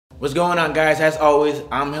What's going on, guys? As always,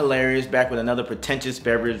 I'm Hilarious, back with another Pretentious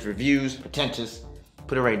Beverage Reviews. Pretentious,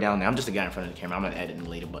 put it right down there. I'm just a guy in front of the camera. I'm gonna edit it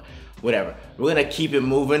later, but whatever. We're gonna keep it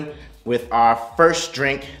moving with our first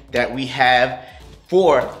drink that we have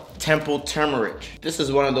for Temple Turmeric. This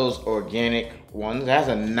is one of those organic ones. It has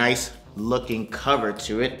a nice looking cover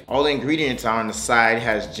to it. All the ingredients are on the side. It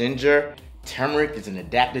has ginger. Turmeric is an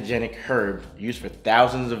adaptogenic herb used for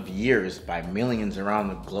thousands of years by millions around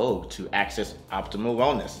the globe to access optimal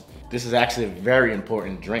wellness. This is actually a very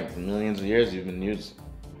important drink. For millions of years you've been used.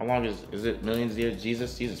 How long is it millions of years?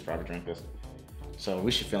 Jesus probably drank this. So we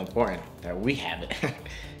should feel important that we have it.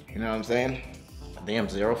 You know what I'm saying? Damn,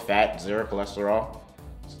 0 fat, 0 cholesterol.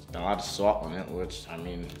 A lot of salt on it, which I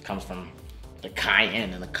mean comes from the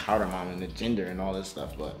cayenne and the cardamom and the ginger and all this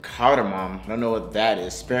stuff. But cardamom, I don't know what that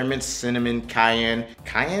is. Spearmint, cinnamon, cayenne,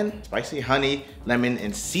 spicy honey, lemon,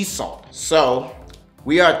 and sea salt. So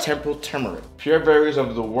we are Temple Turmeric, pure berries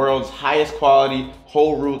of the world's highest quality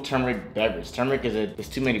whole root turmeric beverage. Turmeric is there's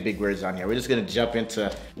too many big words on here. We're just gonna jump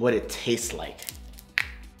into what it tastes like.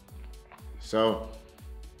 So,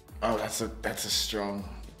 oh, that's a strong.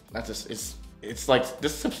 It's like,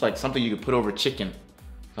 this is like something you could put over chicken.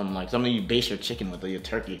 Something you base your chicken with or your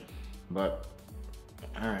turkey. But,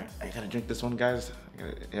 all right, I gotta drink this one, guys.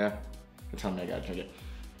 Yeah, tell me I gotta drink it.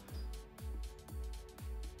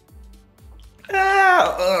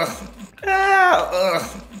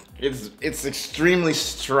 It's extremely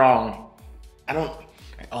strong. I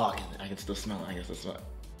can still smell it. I guess that's what.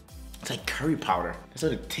 It's like curry powder. That's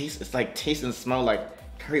what it tastes. It's like taste and smell like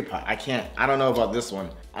curry powder. I don't know about this one.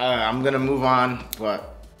 I'm gonna move on,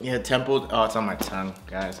 but yeah, Temple. Oh, it's on my tongue,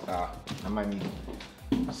 guys. I might need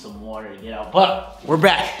some water to get out, but we're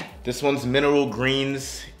back. This one's mineral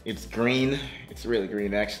greens. It's green. It's really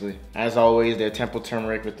green, actually. As always, they're Temple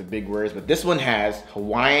Turmeric with the big words, but this one has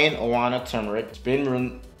Hawaiian Oana turmeric,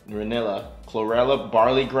 spin renilla, chlorella,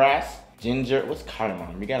 barley grass, ginger. What's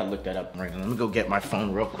cardamom? We gotta look that up right now. Let me go get my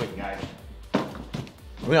phone real quick, guys.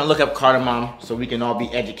 We're gonna look up cardamom so we can all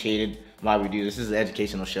be educated while we do this. This is an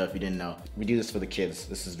educational show if you didn't know. We do this for the kids.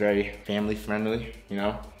 This is very family friendly, you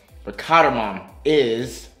know? But cardamom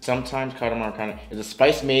is, sometimes cardamom is a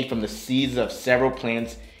spice made from the seeds of several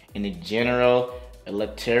plants in the general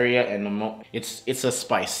Elateria and it's a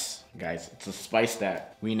spice, guys. It's a spice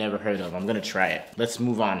that we never heard of. I'm gonna try it. Let's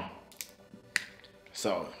move on.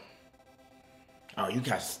 So, oh, you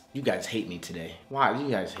guys hate me today. Why do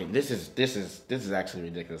you guys hate me? This is actually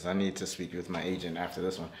ridiculous. I need to speak with my agent after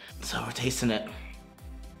this one. So we're tasting it.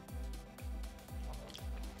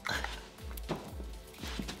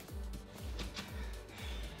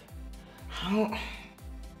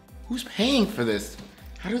 Who's paying for this?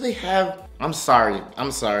 How do they have? I'm sorry.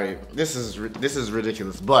 This is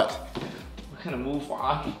ridiculous. But we're gonna move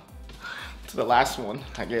on to the last one,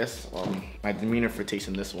 I guess. My demeanor for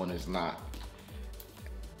tasting this one is not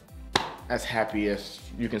as happy as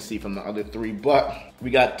you can see from the other three, but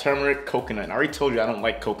we got turmeric, coconut. I already told you I don't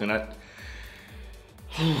like coconut.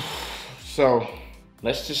 So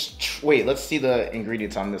let's just wait. Let's see the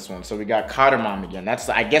ingredients on this one. So we got cardamom again.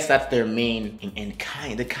 I guess that's their main. And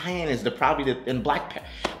cayenne. The cayenne is and black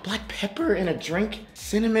pepper in a drink.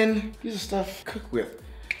 Cinnamon. These are stuff cooked with.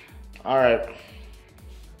 All right.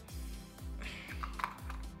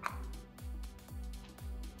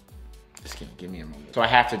 Give me a moment. So I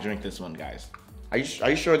have to drink this one, guys. Are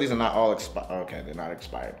you sure these are not all expired? Okay, they're not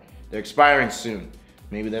expired. They're expiring soon.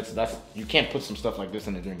 Maybe that's you can't put some stuff like this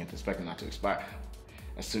in the drink and expect it not to expire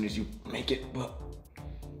as soon as you make it. But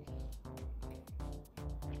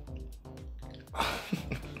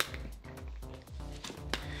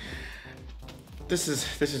this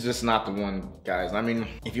is just not the one, guys. I mean,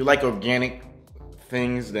 if you like organic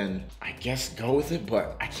things, then I guess go with it,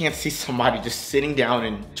 but I can't see somebody just sitting down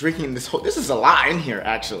and drinking this is a lot in here,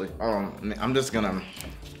 actually. I'm just gonna,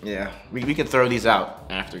 yeah, we can throw these out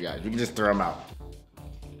after, guys. We can just throw them out.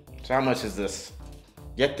 So how much is this?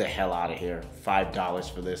 Get the hell out of here. $5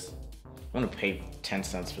 for this. I'm gonna pay 10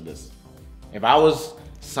 cents for this. If I was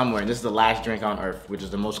somewhere, and this is the last drink on earth, which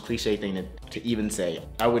is the most cliche thing to even say,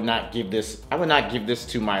 I would not give this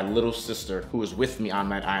to my little sister who was with me on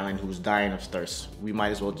that island, who was dying of thirst. We might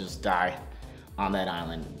as well just die on that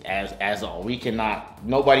island as all. We cannot,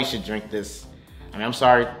 nobody should drink this. I mean, I'm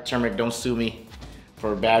sorry, Turmeric, don't sue me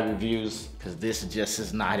for bad reviews, because this just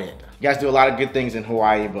is not it. You guys do a lot of good things in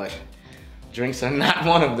Hawaii, but drinks are not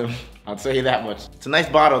one of them. I'll tell you that much. It's a nice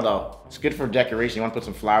bottle though. It's good for decoration. You want to put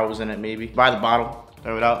some flowers in it maybe. Buy the bottle,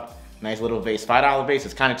 throw it out. Nice little vase, $5 vase.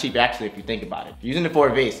 It's kind of cheap actually if you think about it. Using it for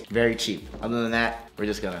a vase, very cheap. Other than that, we're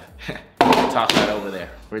just gonna toss that over there.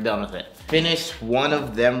 We're done with it. Finished one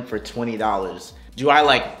of them for $20. Do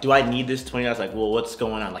I need this $20? Like, well, what's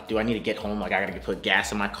going on? Like, do I need to get home? Like, I gotta put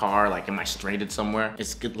gas in my car? Like, am I stranded somewhere?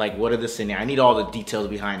 It's good. Like, what are the scenarios? I need all the details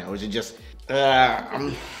behind it. Or is it just,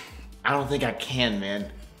 I don't think I can,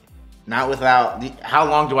 man. Not without, how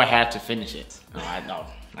long do I have to finish it? No,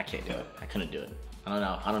 I can't do it. I couldn't do it.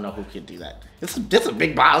 I don't know who could do that. It's a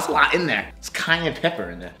big bottle. There's a lot in there. It's cayenne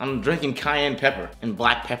pepper in there. I'm drinking cayenne pepper and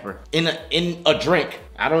black pepper in a drink.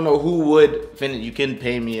 I don't know who would finish. You couldn't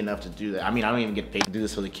pay me enough to do that. I mean, I don't even get paid to do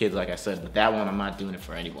this for the kids, like I said. But that one, I'm not doing it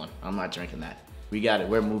for anyone. I'm not drinking that. We got it.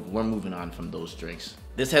 We're moving on from those drinks.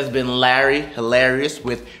 This has been Larry Hilarious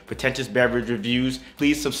with Pretentious Beverage Reviews.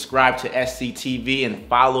 Please subscribe to SCTV and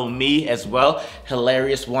follow me as well.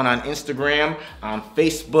 Hilarious1 on Instagram, on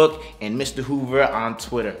Facebook, and Mr. Hoover on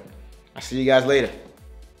Twitter. I'll see you guys later.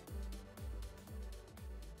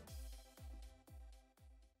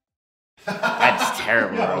 That's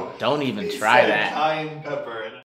terrible, bro. Don't even try that. Cayenne pepper.